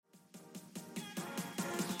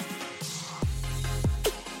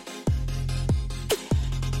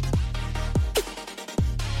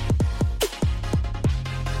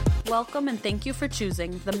Welcome and thank you for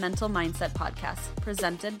choosing the Mental Mindset Podcast,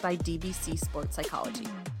 presented by DBC Sports Psychology.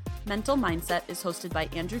 Mental Mindset is hosted by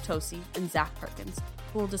Andrew Tosi and Zach Perkins,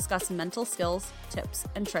 who will discuss mental skills, tips,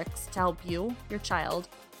 and tricks to help you, your child,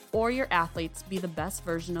 or your athletes be the best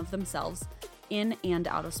version of themselves in and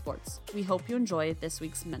out of sports. We hope you enjoy this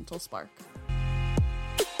week's Mental Spark.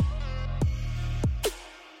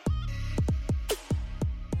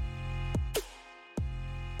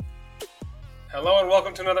 Hello and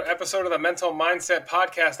welcome to another episode of the Mental Mindset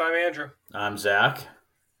Podcast. I'm Andrew. I'm Zach.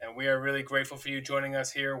 And we are really grateful for you joining us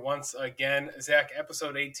here once again. Zach,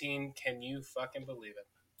 episode 18, can you fucking believe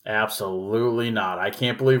it? Absolutely not. I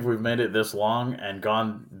can't believe we've made it this long and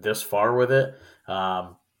gone this far with it.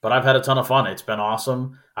 But I've had a ton of fun. It's been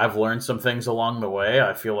awesome. I've learned some things along the way.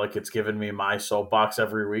 I feel like it's given me my soapbox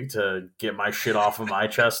every week to get my shit off of my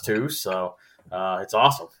chest too. So it's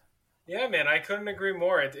awesome. Yeah, man, I couldn't agree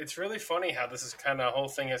more. It's really funny how this is whole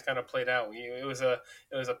thing has kind of played out. It was a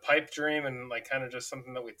pipe dream and like kind of just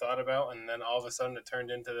something that we thought about, and then all of a sudden it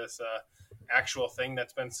turned into this actual thing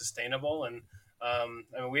that's been sustainable. And I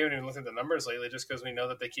mean, we haven't even looked at the numbers lately, just because we know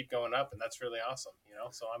that they keep going up, and that's really awesome.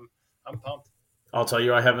 So I'm pumped. I'll tell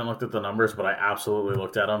you, I haven't looked at the numbers, but I absolutely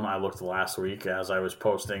looked at them. I looked last week as I was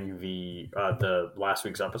posting the last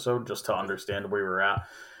week's episode just to understand where we were at.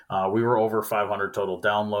 We were over 500 total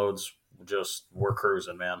downloads. We're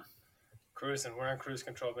cruising, man. Cruising. We're on cruise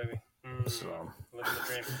control, baby. So. Living the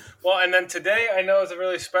dream. Well, and then today I know is a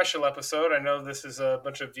really special episode. I know this is a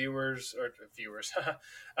bunch of a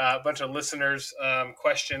bunch of listeners'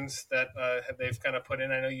 questions that they've kind of put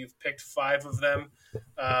in. I know you've picked 5 of them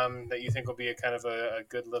that you think will be a kind of a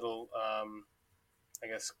good little,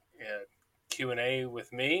 Q&A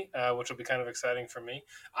with me, which will be kind of exciting for me.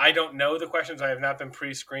 I don't know the questions. I have not been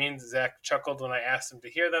pre-screened. Zach chuckled when I asked him to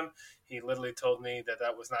hear them. He literally told me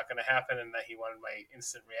that was not going to happen and that he wanted my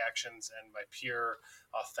instant reactions and my pure,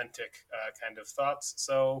 authentic kind of thoughts.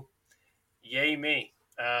 So, yay me.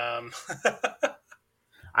 I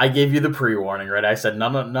gave you the pre-warning, right? I said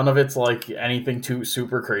none of it's like anything too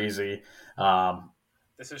super crazy.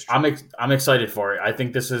 This is true. I'm excited for it. I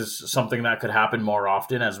think this is something that could happen more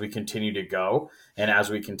often as we continue to go and as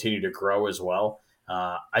we continue to grow as well.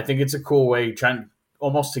 I think it's a cool way trying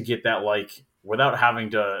almost to get that, like, without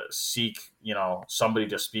having to seek, somebody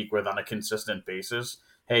to speak with on a consistent basis.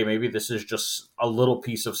 Hey, maybe this is just a little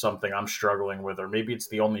piece of something I'm struggling with, or maybe it's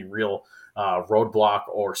the only real roadblock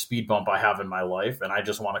or speed bump I have in my life. And I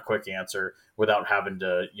just want a quick answer without having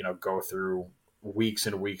to, go through weeks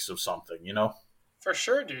and weeks of something, For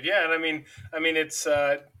sure, dude. Yeah, and I mean, it's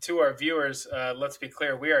to our viewers. Let's be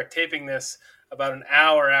clear: we are taping this about an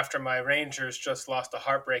hour after my Rangers just lost a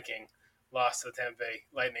heartbreaking loss to the Tampa Bay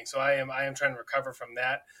Lightning. So I am trying to recover from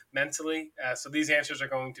that mentally. So these answers are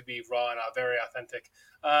going to be raw and very authentic,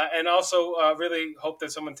 and also really hope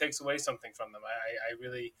that someone takes away something from them.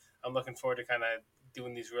 I'm looking forward to kind of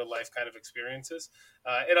doing these real life kind of experiences.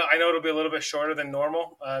 I know it'll be a little bit shorter than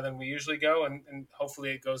normal than we usually go, and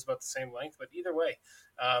hopefully it goes about the same length. But either way,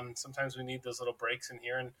 sometimes we need those little breaks in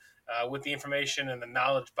here. And with the information and the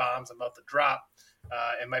knowledge bombs I'm about to drop,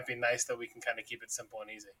 it might be nice that we can kind of keep it simple and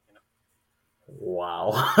easy.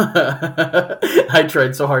 Wow. I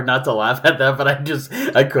tried so hard not to laugh at that, but I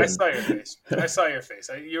couldn't. I saw your face.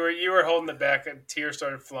 You were holding it back, and tears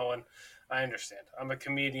started flowing. I understand. I'm a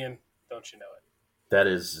comedian. Don't you know it? That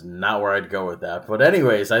is not where I'd go with that. But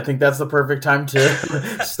anyways, I think that's the perfect time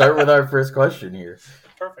to start with our first question here.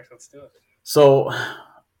 Perfect. Let's do it. So,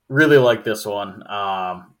 really like this one.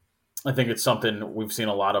 I think it's something we've seen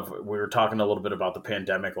a lot of. We were talking a little bit about the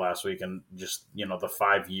pandemic last week and just, the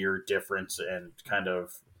 5-year difference and kind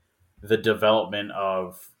of the development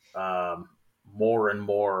of more and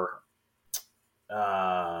more,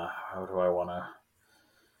 how do I want to,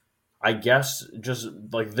 I guess just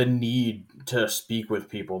like the need to speak with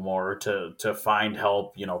people more, to find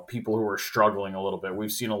help, people who are struggling a little bit.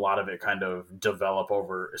 We've seen a lot of it kind of develop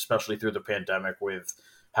over, especially through the pandemic, with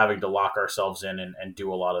having to lock ourselves in and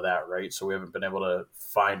do a lot of that, right? So we haven't been able to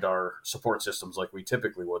find our support systems like we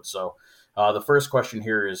typically would. So the first question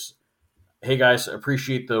here is, hey guys,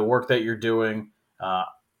 appreciate the work that you're doing.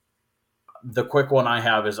 The quick one I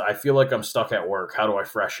have is, I feel like I'm stuck at work. How do I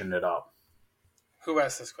freshen it up? Who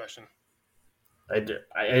asked this question? I'm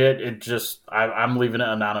leaving it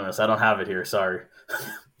anonymous. I don't have it here. Sorry.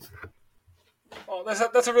 Well,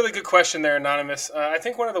 that's a really good question there, Anonymous. I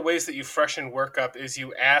think one of the ways that you freshen work up is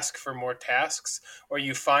you ask for more tasks, or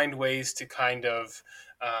you find ways to kind of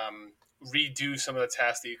redo some of the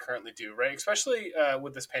tasks that you currently do, right? Especially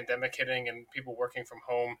with this pandemic hitting and people working from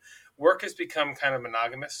home, work has become kind of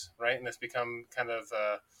monogamous, right? And it's become kind of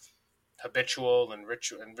habitual and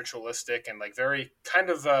ritualistic and like very kind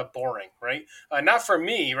of boring, right? Not for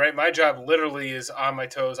me, right? My job literally is on my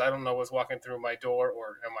toes. I don't know what's walking through my door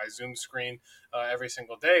or on my Zoom screen every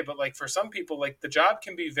single day. But like for some people, like the job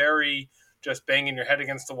can be very just banging your head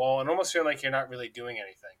against the wall and almost feel like you're not really doing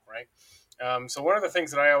anything, right? So one of the things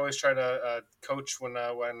that I always try to coach when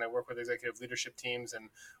I work with executive leadership teams and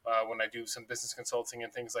when I do some business consulting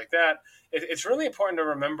and things like that, it's really important to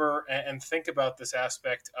remember and think about this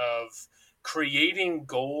aspect of creating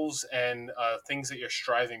goals and things that you're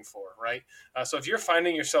striving for, right? So if you're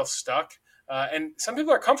finding yourself stuck, and some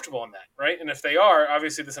people are comfortable in that, right? And if they are,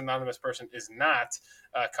 obviously this anonymous person is not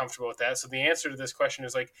comfortable with that. So the answer to this question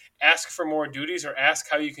is like, ask for more duties or ask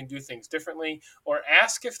how you can do things differently or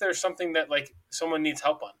ask if there's something that like someone needs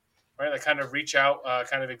help on, right? Like kind of reach out,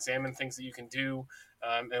 kind of examine things that you can do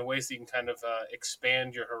and ways that you can kind of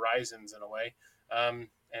expand your horizons in a way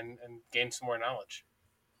and gain some more knowledge.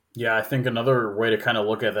 Yeah, I think another way to kind of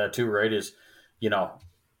look at that too, right, is,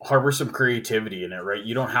 harbor some creativity in it, right?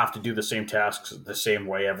 You don't have to do the same tasks the same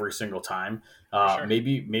way every single time. Sure.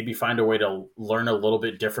 Maybe find a way to learn a little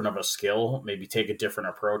bit different of a skill, maybe take a different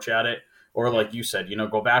approach at it. Or like you said,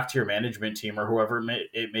 go back to your management team or whoever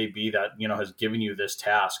it may be that, has given you this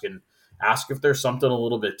task and ask if there's something a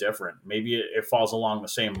little bit different. Maybe it falls along the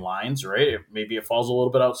same lines, right? Maybe it falls a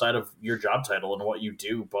little bit outside of your job title and what you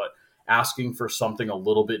do, but asking for something a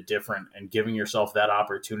little bit different and giving yourself that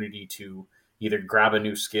opportunity to either grab a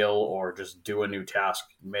new skill or just do a new task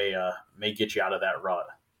may get you out of that rut.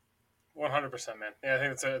 100%, man. Yeah,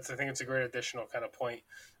 I think it's a great additional kind of point.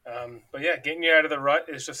 But yeah, getting you out of the rut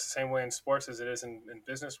is just the same way in sports as it is in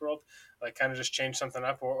business world. Like kind of just change something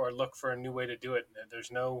up or look for a new way to do it.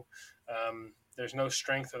 There's no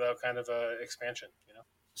strength without kind of expansion,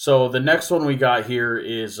 So the next one we got here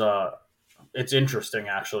is it's interesting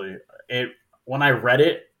actually. When I read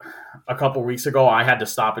it a couple weeks ago, I had to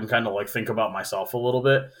stop and kind of like think about myself a little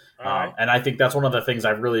bit. Right. And I think that's one of the things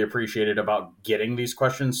I've really appreciated about getting these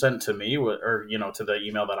questions sent to me or, to the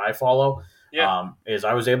email that I follow. Yeah. Is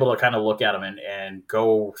I was able to kind of look at them and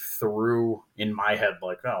go through in my head,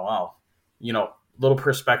 like, oh, wow, little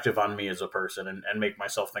perspective on me as a person and make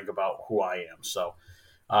myself think about who I am. So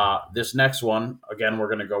this next one, again, we're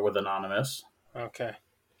going to go with anonymous. Okay.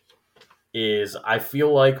 Is I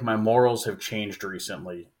feel like my morals have changed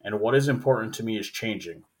recently, and what is important to me is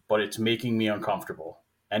changing, but it's making me uncomfortable.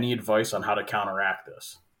 Any advice on how to counteract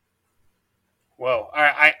this? Whoa!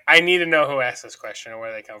 I need to know who asked this question and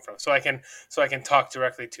where they come from, so I can talk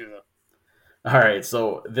directly to them. All right,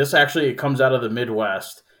 so this actually comes out of the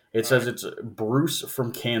Midwest. It says it's Bruce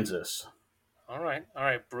from Kansas. All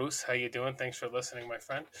right, Bruce, how you doing? Thanks for listening, my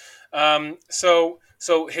friend. So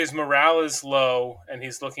his morale is low, and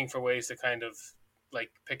he's looking for ways to kind of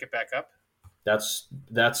like pick it back up. That's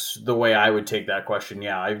the way I would take that question.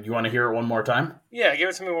 Yeah, you want to hear it one more time? Yeah, give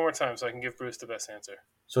it to me one more time so I can give Bruce the best answer.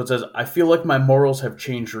 So it says, I feel like my morals have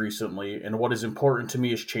changed recently, and what is important to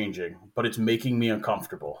me is changing, but it's making me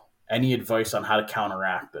uncomfortable. Any advice on how to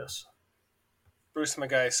counteract this? Bruce, my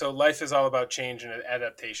guy. So life is all about change and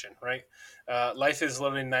adaptation, right? Life is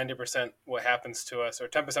literally 90% what happens to us, or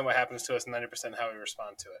 10% what happens to us, and 90% how we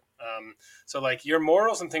respond to it. So like your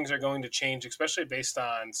morals and things are going to change, especially based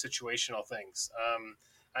on situational things.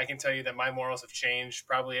 I can tell you that my morals have changed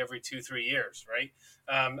probably every 2-3 years, right?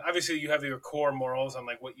 Obviously, you have your core morals on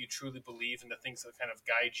like what you truly believe and the things that kind of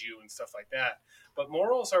guide you and stuff like that. But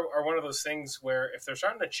morals are one of those things where if they're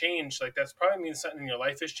starting to change, like that's probably means something in your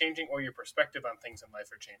life is changing or your perspective on things in life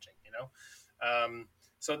are changing,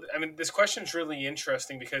 So, I mean, this question is really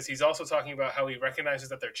interesting because he's also talking about how he recognizes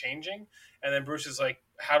that they're changing. And then Bruce is like,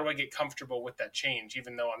 how do I get comfortable with that change,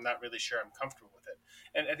 even though I'm not really sure I'm comfortable with it?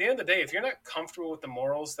 And at the end of the day, if you're not comfortable with the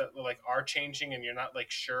morals that like are changing and you're not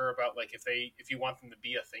like sure about like if you want them to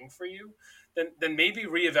be a thing for you, then maybe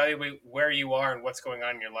reevaluate where you are and what's going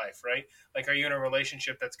on in your life, right? Like, are you in a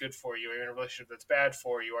relationship that's good for you? Are you in a relationship that's bad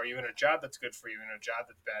for you? Are you in a job that's good for you? In a job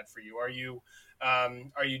that's bad for you? Are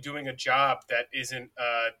you doing a job that isn't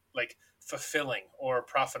like fulfilling or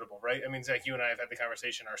profitable, right? I mean, Zach, you and I have had the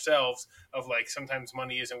conversation ourselves of like sometimes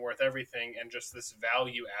money isn't worth everything, and just this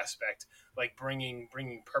value aspect, like bringing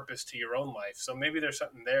purpose to your own life. So maybe there's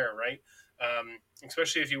something there, right?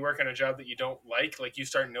 Especially if you work in a job that you don't like you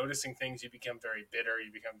start noticing things, you become very bitter,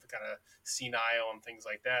 you become kind of senile and things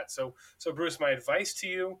like that. So Bruce, my advice to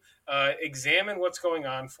you, examine what's going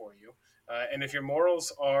on for you. And if your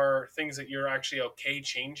morals are things that you're actually okay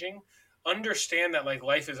changing, understand that like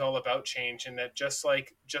life is all about change, and that just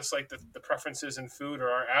like the preferences in food or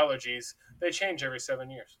our allergies, they change every 7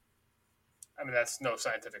 years. I mean, that's no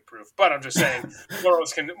scientific proof, but I'm just saying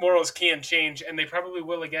morals can change, and they probably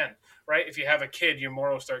will again, right? If you have a kid, your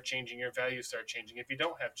morals start changing, your values start changing. If you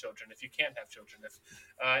don't have children, if you can't have children,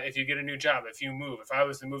 if you get a new job, if you move, if I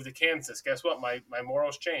was to move to Kansas, guess what? My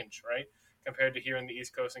morals change, right? Compared to here in the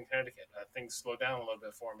East Coast in Connecticut, things slow down a little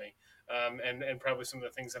bit for me, and probably some of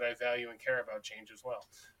the things that I value and care about change as well.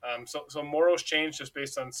 So morals change just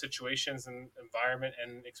based on situations and environment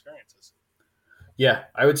and experiences. Yeah,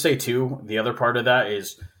 I would say too, the other part of that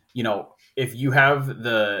is, if you have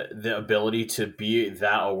the ability to be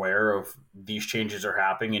that aware of these changes are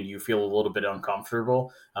happening and you feel a little bit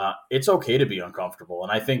uncomfortable, it's okay to be uncomfortable.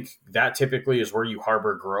 And I think that typically is where you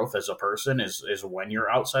harbor growth as a person is when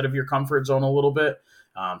you're outside of your comfort zone a little bit.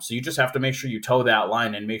 So you just have to make sure you toe that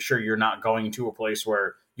line and make sure you're not going to a place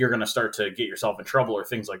where you're going to start to get yourself in trouble or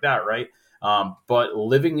things like that, right? But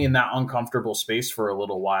living in that uncomfortable space for a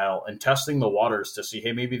little while and testing the waters to see,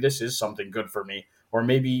 hey, maybe this is something good for me. Or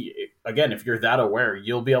maybe, again, if you're that aware,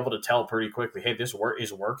 you'll be able to tell pretty quickly, hey, this work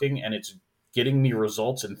is working and it's getting me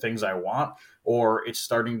results and things I want, or it's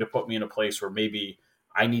starting to put me in a place where maybe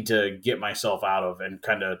I need to get myself out of and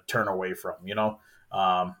kind of turn away from,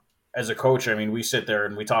 as a coach, I mean, we sit there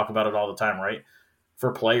and we talk about it all the time, right?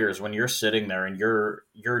 For players, when you're sitting there and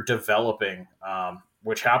you're developing,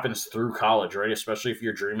 which happens through college, right? Especially if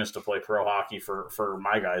your dream is to play pro hockey for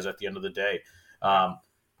my guys at the end of the day.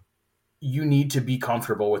 You need to be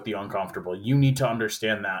comfortable with the uncomfortable. You need to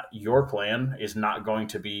understand that your plan is not going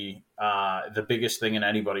to be the biggest thing in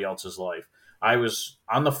anybody else's life. I was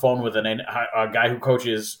on the phone with a guy who coached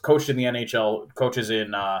in the NHL, coaches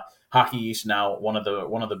in Hockey East now, one of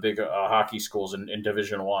the big hockey schools in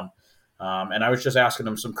Division I. And I was just asking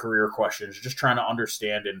him some career questions, just trying to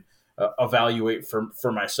understand and evaluate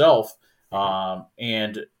for myself.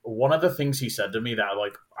 And one of the things he said to me that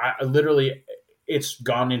I literally, it's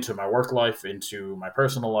gone into my work life, into my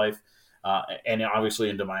personal life, and obviously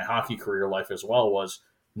into my hockey career life as well, was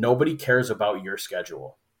nobody cares about your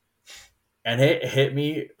schedule. And it hit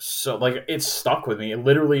me so it stuck with me. It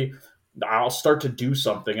literally, I'll start to do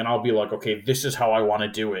something and I'll be like, okay, this is how I want to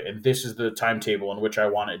do it. And this is the timetable in which I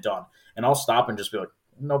want it done. And I'll stop and just be like,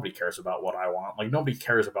 nobody cares about what I want. Nobody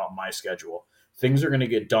cares about my schedule. Things are going to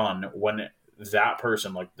get done when that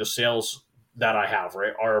person, the sales that I have,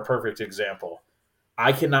 right, are a perfect example.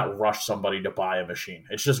 I cannot rush somebody to buy a machine.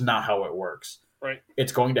 It's just not how it works. Right.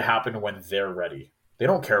 It's going to happen when they're ready. They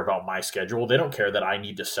don't care about my schedule. They don't care that I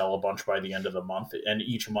need to sell a bunch by the end of the month and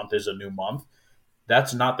each month is a new month.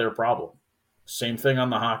 That's not their problem. Same thing on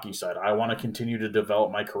the hockey side. I want to continue to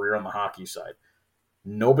develop my career on the hockey side.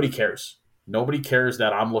 Nobody cares. Nobody cares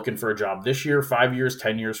that I'm looking for a job this year, 5 years,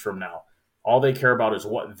 10 years from now. All they care about is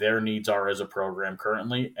what their needs are as a program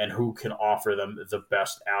currently and who can offer them the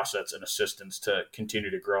best assets and assistance to continue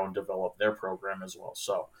to grow and develop their program as well.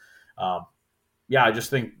 So, I just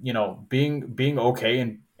think, being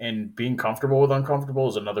okay and being comfortable with uncomfortable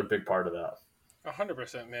is another big part of that.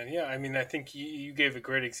 100%, man. Yeah, I mean, I think you gave a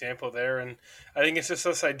great example there, and I think it's just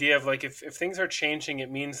this idea of if things are changing, it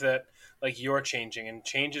means that you're changing, and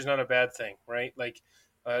change is not a bad thing, right?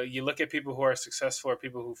 You look at people who are successful or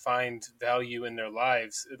people who find value in their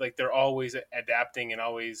lives, they're always adapting and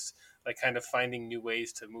always kind of finding new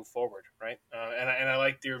ways to move forward, right? And I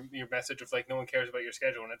liked your message of no one cares about your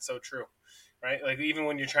schedule, and it's so true, right? Even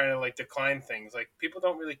when you're trying to decline things, people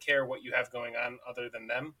don't really care what you have going on other than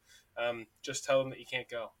them. Just tell them that you can't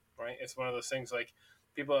go, right? It's one of those things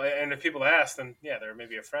people, and if people ask, then yeah, they're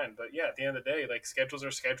maybe a friend, but yeah, at the end of the day, schedules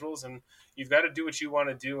are schedules, and you've got to do what you want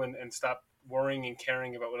to do and stop worrying and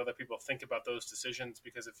caring about what other people think about those decisions,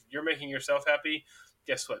 because if you're making yourself happy,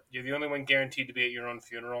 guess what? You're the only one guaranteed to be at your own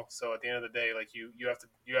funeral. So at the end of the day, you have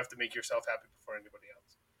to make yourself happy before anybody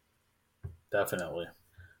else. Definitely.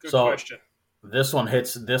 Good question. This one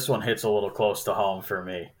hits a little close to home for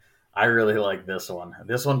me. I really like this one.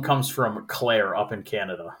 This one comes from Claire up in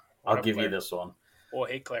Canada. I'll give you this one. Oh,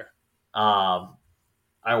 hey, Claire.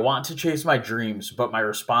 I want to chase my dreams, but my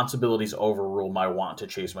responsibilities overrule my want to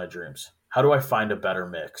chase my dreams. How do I find a better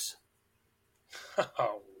mix?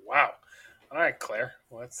 Oh, wow. All right, Claire.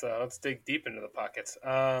 Let's dig deep into the pockets.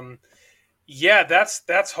 Yeah,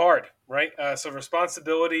 that's hard, right? So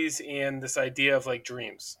responsibilities and this idea of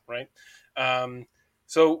dreams, right?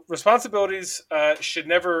 So responsibilities should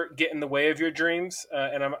never get in the way of your dreams.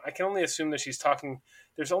 And I can only assume that she's talking.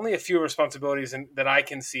 There's only a few responsibilities that I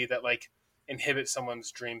can see that inhibit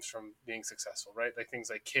someone's dreams from being successful, right? Like things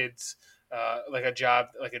like kids, like a job,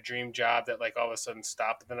 like a dream job that like all of a sudden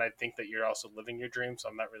stop. But then I think that you're also living your dream, so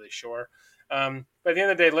I'm not really sure. But at the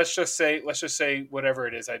end of the day, let's just say whatever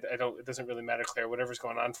it is. I don't. It doesn't really matter, Claire. Whatever's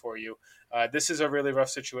going on for you, this is a really rough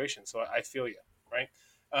situation. So I feel you, right?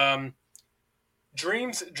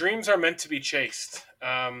 Dreams are meant to be chased,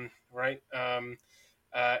 right?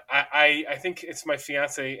 I think it's my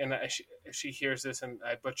fiance, and if she hears this and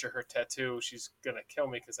I butcher her tattoo, she's gonna kill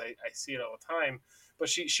me because I see it all the time. But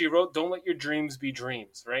she wrote, "Don't let your dreams be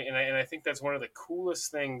dreams," right? And I think that's one of the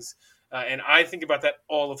coolest things, and I think about that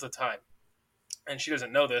all of the time. And she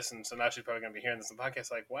doesn't know this, and so now she's probably going to be hearing this in the podcast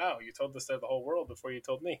like, wow, you told this to the whole world before you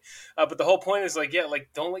told me. But the whole point is like, yeah, like,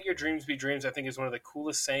 don't let your dreams be dreams, I think is one of the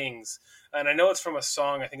coolest sayings. And I know it's from a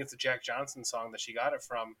song. I think it's a Jack Johnson song that she got it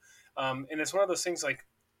from. And it's one of those things like,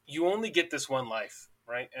 you only get this one life,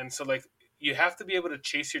 right? And so like, you have to be able to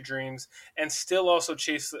chase your dreams and still also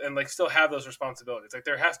chase and like still have those responsibilities. Like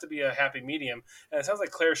there has to be a happy medium. And it sounds like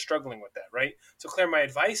Claire's struggling with that, right? So Claire, my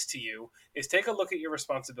advice to you is take a look at your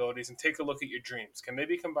responsibilities and take a look at your dreams. Can they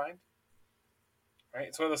be combined? Right?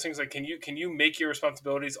 It's one of those things like, can you make your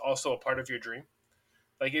responsibilities also a part of your dream?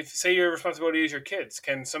 Like if say your responsibility is your kids,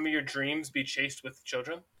 can some of your dreams be chased with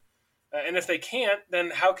children? And if they can't,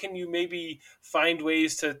 then how can you maybe find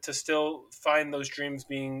ways to still find those dreams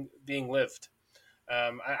being lived?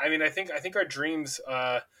 I mean, I think our dreams,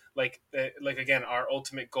 like again, our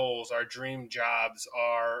ultimate goals, our dream jobs,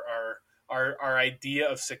 our idea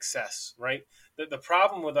of success, right? The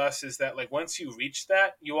problem with us is that like once you reach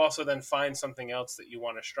that, you also then find something else that you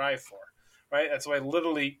want to strive for. Right. That's why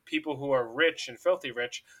literally people who are rich and filthy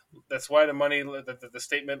rich, that's why the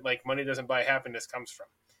statement like money doesn't buy happiness comes from.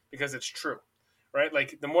 Because it's true, right?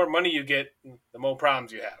 Like the more money you get, the more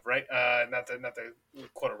problems you have, right? Not to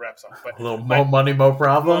quote a rap song, but a little more money, more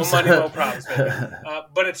problems. More money, more problems, baby.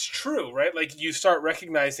 But it's true, right? Like you start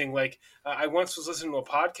recognizing. Like I once was listening to a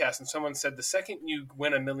podcast, and someone said the second you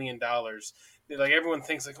win $1 million, like everyone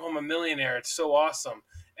thinks like, oh, I'm a millionaire. It's so awesome,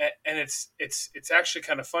 and it's actually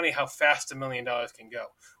kind of funny how fast $1 million can go.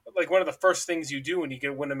 Like one of the first things you do when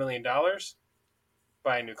you win $1 million,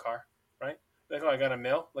 buy a new car, right? Like, oh, I got $1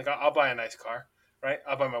 million. Like, I'll buy a nice car, right?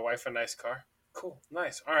 I'll buy my wife a nice car. Cool,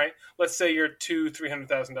 nice. All right. Let's say you're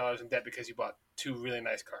 $300,000 in debt because you bought 2 really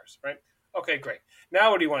nice cars, right? Okay, great. Now,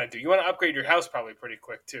 what do you want to do? You want to upgrade your house probably pretty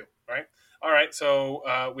quick too, right? All right.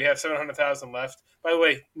 So we have $700,000 left. By the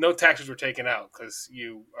way, no taxes were taken out because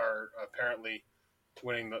you are apparently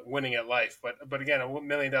winning at life. But again, $1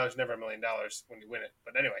 million never $1 million when you win it.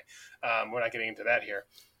 But anyway, we're not getting into that here.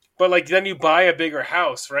 But like then you buy a bigger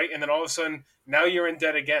house, right? And then all of a sudden now you're in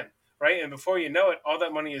debt again, right? And before you know it, all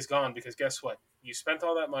that money is gone because guess what? You spent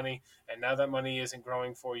all that money, and now that money isn't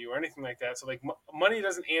growing for you or anything like that. So like money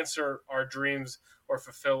doesn't answer our dreams or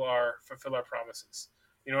fulfill our promises.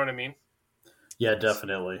 You know what I mean? Yeah,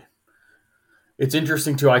 definitely. It's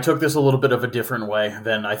interesting too. I took this a little bit of a different way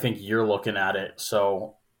than I think you're looking at it.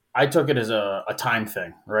 So I took it as a time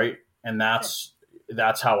thing, right? And that's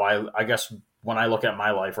how I guess. When I look at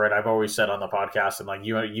my life, right, I've always said on the podcast, and like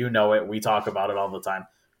you know it, we talk about it all the time.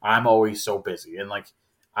 I'm always so busy, and like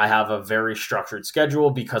I have a very structured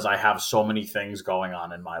schedule because I have so many things going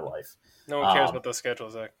on in my life. No one cares about those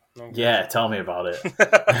schedules, Zach. No yeah, tell me about it.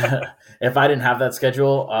 If I didn't have that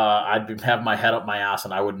schedule, I'd have my head up my ass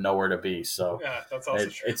and I wouldn't know where to be. So yeah, that's also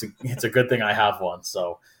true. It's a good thing I have one.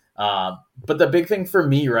 So, but the big thing for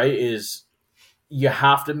me, right, is you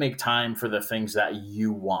have to make time for the things that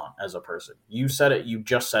you want as a person. You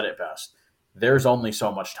just said it best. There's only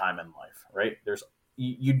so much time in life, right?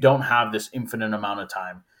 You don't have this infinite amount of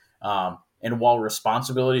time. And while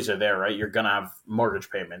responsibilities are there, right, you're going to have mortgage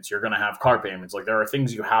payments, you're going to have car payments. Like there are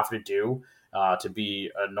things you have to do to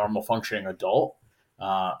be a normal functioning adult. You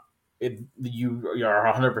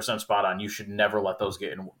are 100% spot on. You should never let those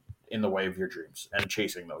get in the way of your dreams and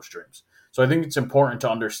chasing those dreams. So I think it's important to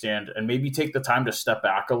understand and maybe take the time to step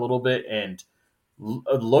back a little bit and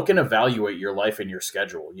look and evaluate your life and your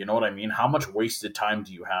schedule. You know what I mean? How much wasted time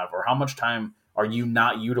do you have, or how much time are you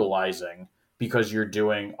not utilizing because you're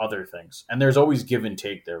doing other things? And there's always give and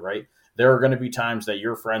take there, right? There are going to be times that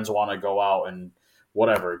your friends want to go out and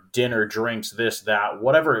whatever, dinner, drinks, this, that,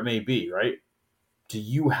 whatever it may be, right? Do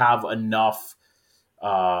you have enough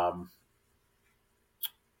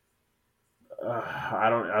I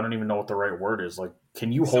don't even know what the right word is. Like,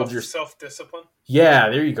 can you hold your self-discipline? Yeah,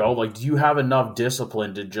 there you go. Like, do you have enough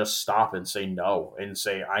discipline to just stop and say no and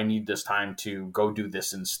say, I need this time to go do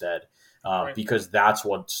this instead? Right. Because that's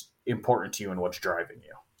what's important to you and what's driving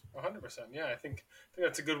you. 100%. Yeah, I think think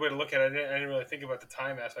that's a good way to look at it. I didn't really think about the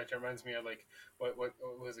time aspect. It reminds me of like what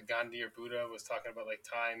was it, Gandhi or Buddha was talking about, like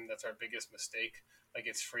time. That's our biggest mistake. Like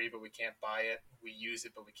it's free, but we can't buy it. We use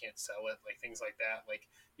it, but we can't sell it. Like things like that. Like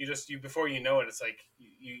you before you know it, it's like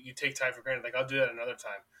you take time for granted. Like I'll do that another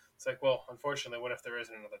time. It's like, well, unfortunately, what if there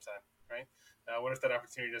isn't another time, right? What if that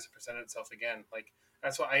opportunity doesn't present itself again? Like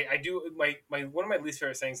that's why I do my one of my least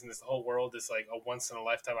favorite things in this whole world is like a once in a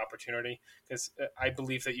lifetime opportunity, because I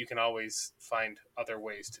believe that you can always find other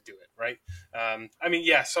ways to do it, right? I mean,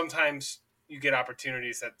 yeah, sometimes you get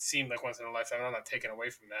opportunities that seem like once in a lifetime. I'm not taking away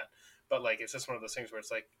from that, but like it's just one of those things where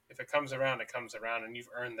it's like if it comes around, it comes around, and you've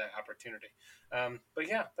earned that opportunity. But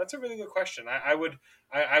yeah, that's a really good question. I would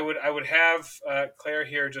have Claire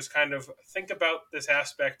here just kind of think about this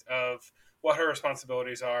aspect of what her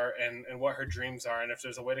responsibilities are and what her dreams are, and if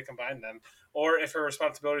there's a way to combine them, or if her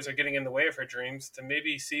responsibilities are getting in the way of her dreams, to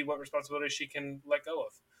maybe see what responsibilities she can let go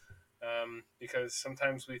of. Because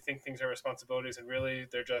sometimes we think things are responsibilities and really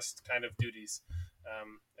they're just kind of duties,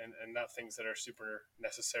 and not things that are super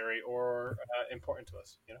necessary or important to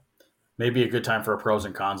us, you know? Maybe a good time for a pros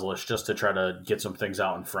and cons list, just to try to get some things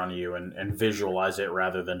out in front of you and visualize it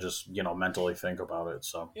rather than just, mentally think about it.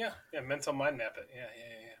 So Yeah, mental mind map it. Yeah.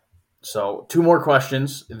 So 2 more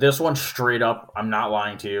questions. This one straight up, I'm not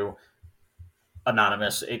lying to you,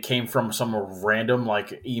 anonymous. It came from some random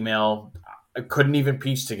email. I couldn't even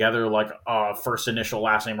piece together first initial,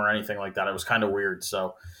 last name or anything like that. It was kind of weird.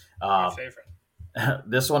 So My favorite.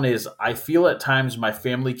 this one is, I feel at times my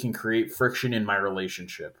family can create friction in my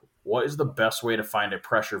relationship. What is the best way to find a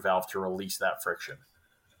pressure valve to release that friction?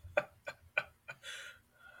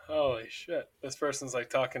 Holy shit! This person's like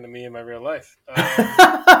talking to me in my real life. But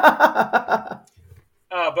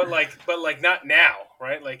not now,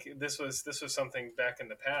 right? Like this was something back in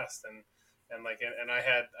the past, and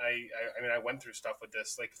I went through stuff with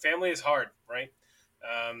this. Like family is hard, right?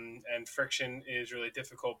 And friction is really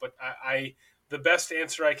difficult. But the best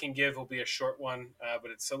answer I can give will be a short one,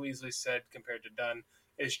 but it's so easily said compared to done.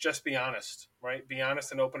 Is just be honest, right? Be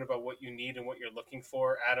honest and open about what you need and what you're looking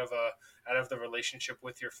for out of the relationship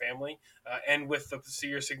with your family, and with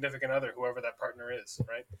your significant other, whoever that partner is,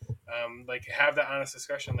 right? Like have that honest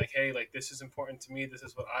discussion. Like, hey, like this is important to me. This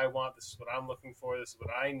is what I want. This is what I'm looking for. This is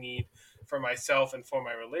what I need for myself and for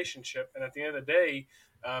my relationship. And at the end of the day,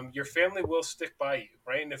 your family will stick by you,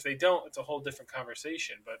 right? And if they don't, it's a whole different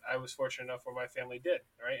conversation. But I was fortunate enough where my family did,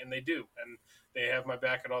 right? And they do, and they have my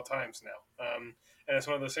back at all times now. And it's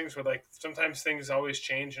one of those things where like sometimes things always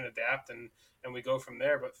change and adapt, and we go from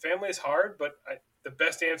there. But family is hard, but the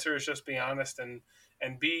best answer is just be honest and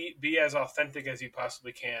be as authentic as you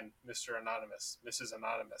possibly can, Mr. Anonymous, Mrs.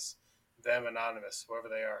 Anonymous, them Anonymous, whoever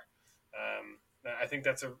they are. I think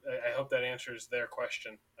I hope that answers their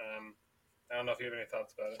question. I don't know if you have any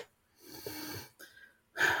thoughts about it.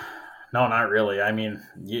 No, not really. I mean,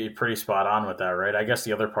 you're pretty spot on with that, right? I guess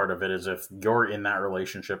the other part of it is if you're in that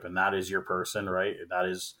relationship and that is your person, right? That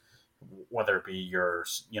is, whether it be your,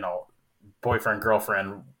 boyfriend,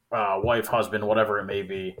 girlfriend, wife, husband, whatever it may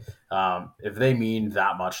be, if they mean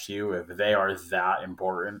that much to you, if they are that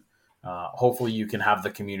important, hopefully you can have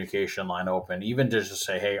the communication line open, even to just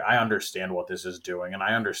say, hey, I understand what this is doing and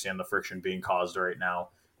I understand the friction being caused right now.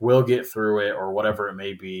 We'll get through it, or whatever it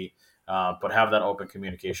may be. But have that open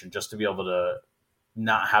communication just to be able to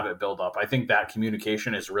not have it build up. I think that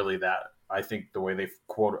communication is really that. I think the way they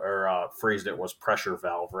phrased it was pressure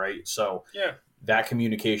valve, right? So yeah, that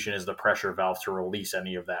communication is the pressure valve to release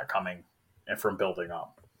any of that coming and from building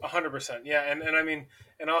up. 100%. Yeah. And I mean,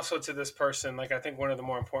 and also to this person, like, I think one of the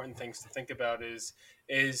more important things to think about is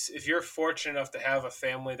if you're fortunate enough to have a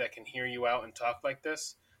family that can hear you out and talk like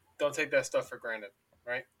this, don't take that stuff for granted.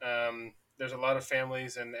 Right. There's a lot of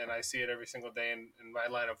families, and I see it every single day in my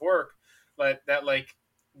line of work, but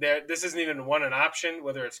this isn't even an option,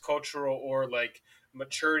 whether it's cultural or like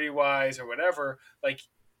maturity wise or whatever. Like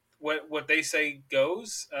what they say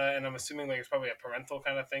goes, and I'm assuming like it's probably a parental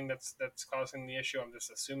kind of thing that's causing the issue. I'm just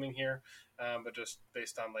assuming here, but just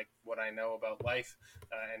based on like what I know about life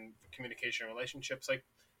and communication and relationships, like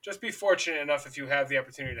just be fortunate enough if you have the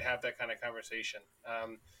opportunity to have that kind of conversation.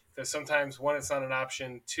 Because sometimes, 1, it's not an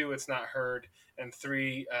option, 2, it's not heard, and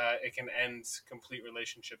 3, it can end complete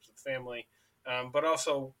relationships with family. But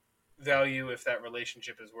also value if that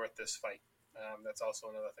relationship is worth this fight. That's also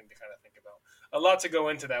another thing to kind of think about. A lot to go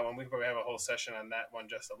into that one. We could probably have a whole session on that one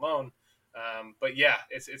just alone. But yeah,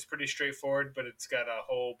 it's pretty straightforward, but it's got a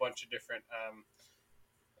whole bunch of different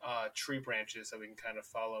tree branches that we can kind of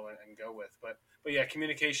follow and go with. But yeah,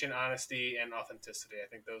 communication, honesty, and authenticity. I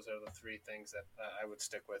think those are the 3 things that I would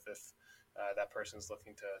stick with if that person's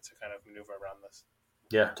looking to kind of maneuver around this.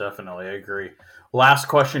 Yeah, definitely. I agree. Last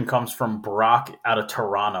question comes from Brock out of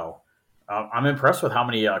Toronto. I'm impressed with how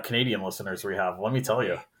many Canadian listeners we have. Let me tell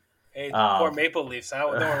you. Hey, hey, poor Um, Maple Leafs.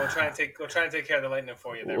 Don't worry, we'll try and take care of the Lightning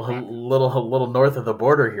for you there, Brock. little north of the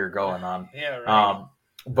border here going on. Yeah, right. Um,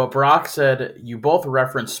 but Brock said you both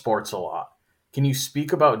reference sports a lot. Can you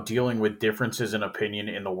speak about dealing with differences in opinion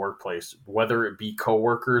in the workplace, whether it be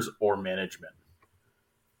coworkers or management?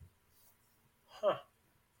 Huh.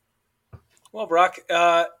 Well, Brock,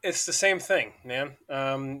 it's the same thing, man.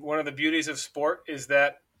 One of the beauties of sport is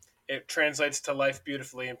that it translates to life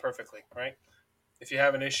beautifully and perfectly, right? If you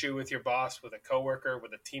have an issue with your boss, with a coworker,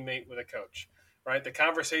 with a teammate, with a coach, right? The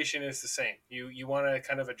conversation is the same. You want to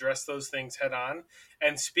kind of address those things head on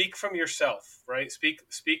and speak from yourself, right?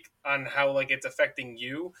 Speak on how like it's affecting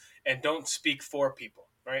you, and don't speak for people,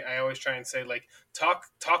 right? I always try and say like talk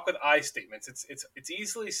with I statements. It's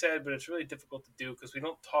easily said, but it's really difficult to do because we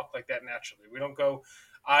don't talk like that naturally. We don't go,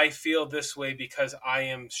 I feel this way because I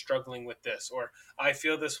am struggling with this, or I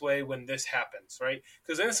feel this way when this happens, right?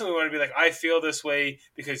 Because instantly we want to be like, I feel this way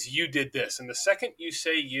because you did this. And the second you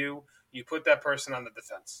say you put that person on the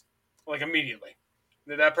defense, like immediately.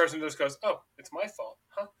 That person just goes, oh, it's my fault,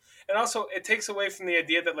 huh? And also, it takes away from the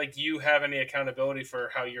idea that like you have any accountability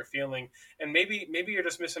for how you're feeling, and maybe you're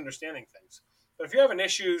just misunderstanding things. But if you're having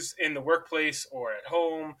issues in the workplace or at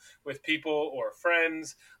home with people or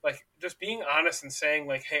friends, like just being honest and saying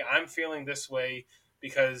like, hey, I'm feeling this way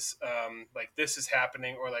because like this is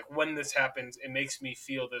happening, or like when this happens it makes me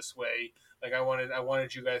feel this way, like I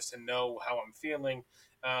wanted you guys to know how I'm feeling.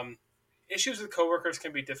 um, Issues with coworkers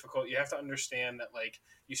can be difficult. You have to understand that like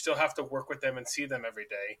you still have to work with them and see them every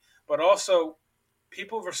day, but also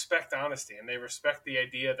people respect honesty, and they respect the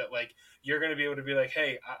idea that like you're going to be able to be like,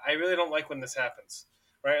 hey, I really don't like when this happens,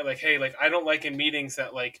 right? Like, hey, like I don't like in meetings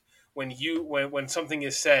that like when something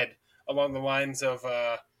is said along the lines of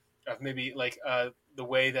maybe like the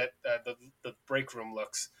way that the break room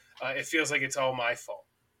looks, it feels like it's all my fault,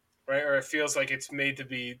 right? Or it feels like it's made to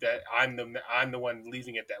be that I'm the one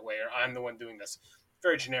leaving it that way, or I'm the one doing this.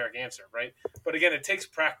 Very generic answer, right? But again, it takes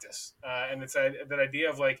practice, and it's that idea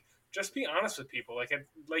of like just be honest with people.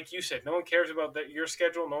 Like you said, no one cares about your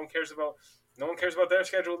schedule. No one cares about their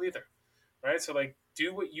schedule either, right? So like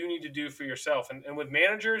do what you need to do for yourself. And with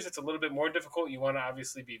managers, it's a little bit more difficult. You want to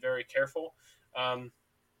obviously be very careful. Um,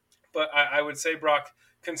 but I would say, Brock,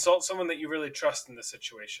 consult someone that you really trust in the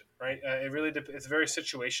situation, right? It's very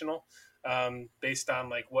situational, based on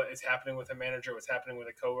like what is happening with a manager, what's happening with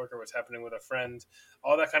a coworker, what's happening with a friend,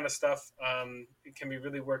 all that kind of stuff. It can be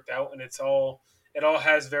really worked out, and it all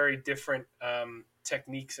has very different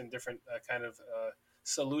techniques and different kind of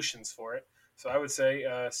solutions for it. So I would say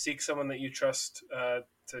seek someone that you trust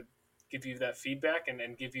to give you that feedback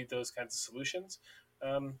and give you those kinds of solutions.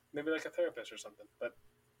 Maybe like a therapist or something, but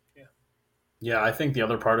yeah. Yeah, I think the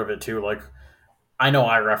other part of it too, like I know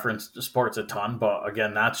I reference sports a ton, but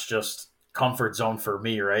again, that's just comfort zone for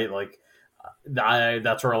me, right? Like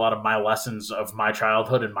that's where a lot of my lessons of my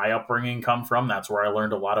childhood and my upbringing come from. That's where I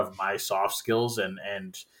learned a lot of my soft skills and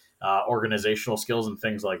organizational skills and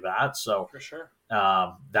things like that. So For sure.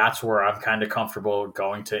 that's where I'm kind of comfortable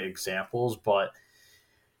going to examples. But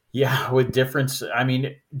yeah, with difference, I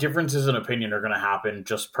mean, differences in opinion are going to happen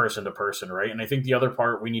just person to person, right? And I think the other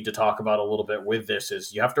part we need to talk about a little bit with this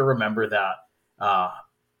is you have to remember that uh,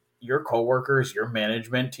 your coworkers, your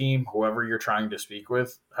management team, whoever you're trying to speak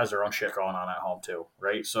with, has their own shit going on at home too,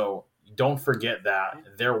 right? So don't forget that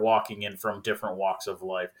they're walking in from different walks of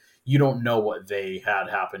life. You don't know what they had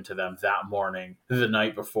happen to them that morning, the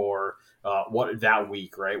night before, what that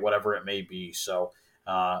week, right? Whatever it may be. So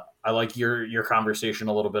I like your conversation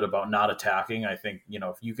a little bit about not attacking. I think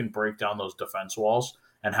if you can break down those defense walls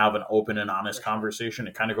and have an open and honest For sure. conversation,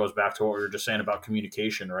 it kind of goes back to what we were just saying about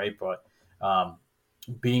communication, right? But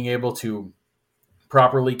being able to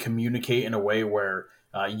properly communicate in a way where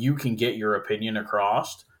you can get your opinion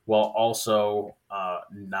across while also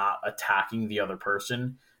not attacking the other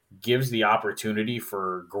person gives the opportunity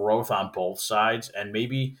for growth on both sides. And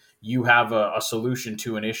maybe you have a solution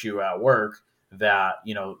to an issue at work that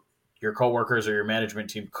your coworkers or your management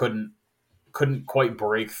team couldn't quite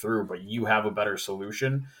break through, but you have a better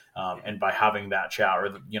solution. And by having that chat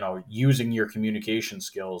or using your communication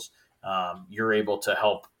skills, you're able to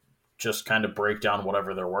help just kind of break down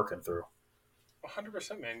whatever they're working through.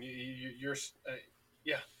 100%, man. You're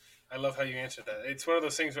yeah. I love how you answered that. It's one of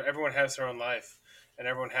those things where everyone has their own life and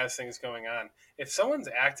everyone has things going on. If someone's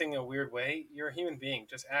acting a weird way, you're a human being.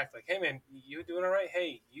 Just act like, hey, man, you doing all right?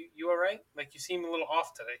 Hey, you all right? Like, you seem a little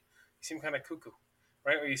off today. You seem kind of cuckoo,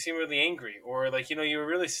 right? Or you seem really angry, or like, you were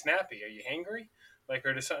really snappy. Are you hangry? Like,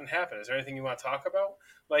 or does something happen? Is there anything you want to talk about?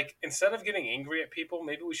 Like, instead of getting angry at people,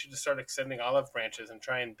 maybe we should just start extending olive branches and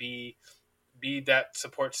try and be that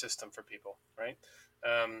support system for people, right?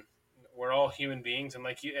 We're all human beings, and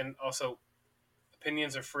and also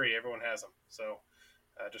opinions are free. Everyone has them. So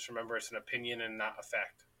just remember, it's an opinion and not a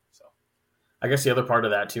fact. So I guess the other part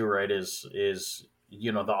of that too, right, is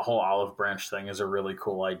the whole olive branch thing is a really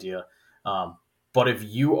cool idea. But if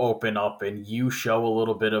you open up and you show a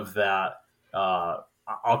little bit of that,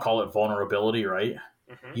 I'll call it vulnerability, right?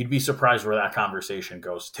 Mm-hmm. You'd be surprised where that conversation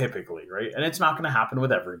goes typically, right? And it's not going to happen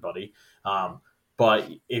with everybody. But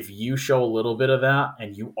if you show a little bit of that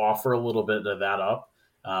and you offer a little bit of that up,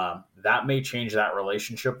 that may change that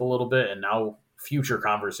relationship a little bit. And now future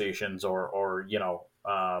conversations or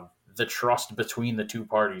the trust between the two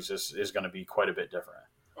parties is going to be quite a bit different.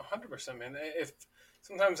 100%, man. If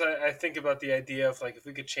sometimes I think about the idea of like, if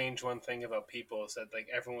we could change one thing about people, is that like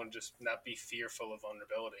everyone just not be fearful of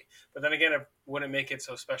vulnerability. But then again, it wouldn't make it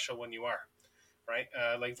so special when you are, right?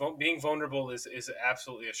 Being vulnerable is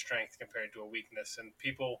absolutely a strength compared to a weakness. And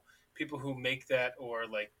people who make that, or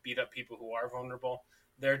like beat up people who are vulnerable,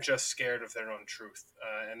 they're just scared of their own truth.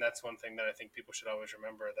 And that's one thing that I think people should always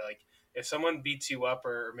remember, that like, if someone beats you up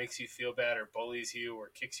or makes you feel bad or bullies you or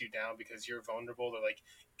kicks you down because you're vulnerable, or like,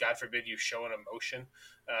 God forbid, you show an emotion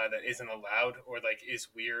that isn't allowed, or like is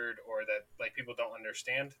weird, or that like people don't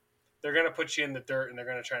understand, they're going to put you in the dirt and they're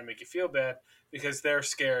going to try and make you feel bad because they're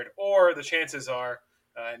scared. Or the chances are,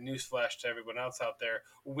 newsflash to everyone else out there,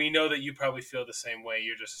 we know that you probably feel the same way.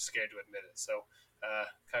 You're just scared to admit it. So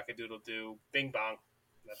cock-a-doodle-doo, bing bong.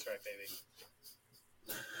 That's right, baby.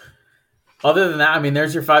 Other than that, I mean,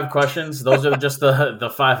 there's your 5 questions. Those are just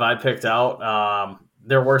the 5 I picked out.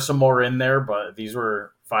 There were some more in there, but these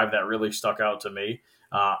were 5 that really stuck out to me.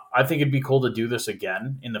 I think it'd be cool to do this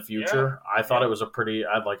again in the future. Yeah. I thought it was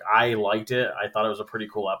I liked it. I thought it was a pretty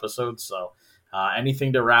cool episode. So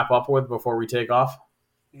anything to wrap up with before we take off?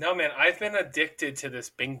 No, man, I've been addicted to this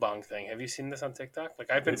bing bong thing. Have you seen this on TikTok? Like,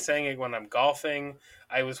 I've been saying it when I'm golfing.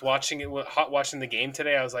 I was watching the game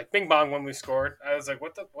today. I was like, bing bong when we scored. I was like,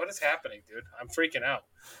 what is happening, dude? I'm freaking out.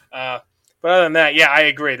 But other than that, yeah, I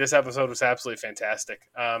agree. This episode was absolutely fantastic.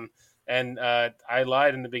 And I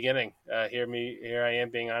lied in the beginning. Here I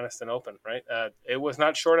am being honest and open, right? It was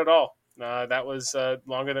not short at all. That was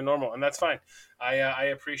longer than normal, and that's fine. I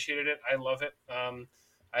appreciated it. I love it.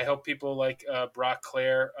 I hope people like Brock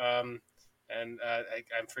Claire, and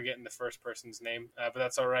I'm forgetting the first person's name, but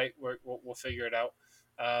that's all right. We'll figure it out.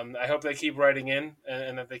 I hope they keep writing in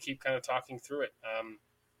and that they keep kind of talking through it.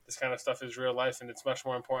 This kind of stuff is real life, and it's much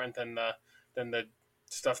more important than the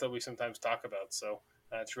stuff that we sometimes talk about. So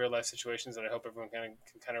it's real life situations that I hope everyone can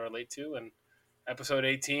kind of relate to. And episode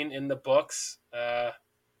 18 in the books.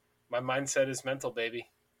 My mindset is mental, baby.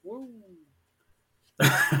 Woo.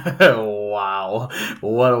 Wow,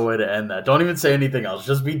 what a way to end that. Don't even say anything else,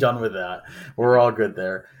 just be done with that. We're all good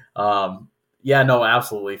there. Yeah, no,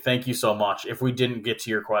 absolutely, thank you so much. If we didn't get to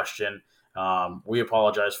your question, we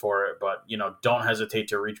apologize for it, but don't hesitate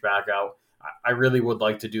to reach back out. I really would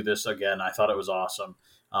like to do this again. I thought it was awesome.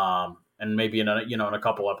 And maybe in a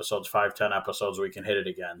couple episodes, 5-10 episodes, we can hit it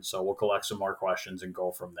again. So we'll collect some more questions and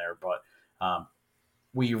go from there. But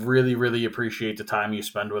we really, really appreciate the time you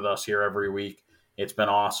spend with us here every week. It's been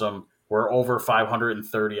awesome. We're over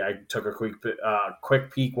 530. I took a quick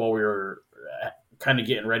peek while we were kind of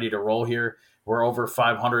getting ready to roll here. We're over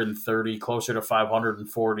 530, closer to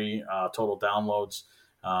 540 total downloads.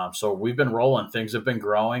 So we've been rolling. Things have been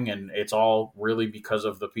growing, and it's all really because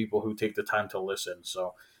of the people who take the time to listen.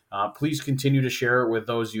 So please continue to share it with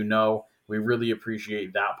those you know. We really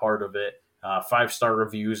appreciate that part of it. 5-star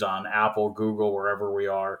reviews on Apple, Google, wherever we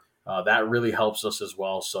are. That really helps us as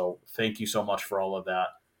well. So thank you so much for all of that.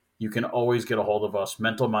 You can always get a hold of us,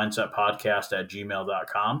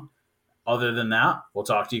 mentalmindsetpodcast@gmail.com. Other than that, we'll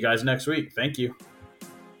talk to you guys next week. Thank you.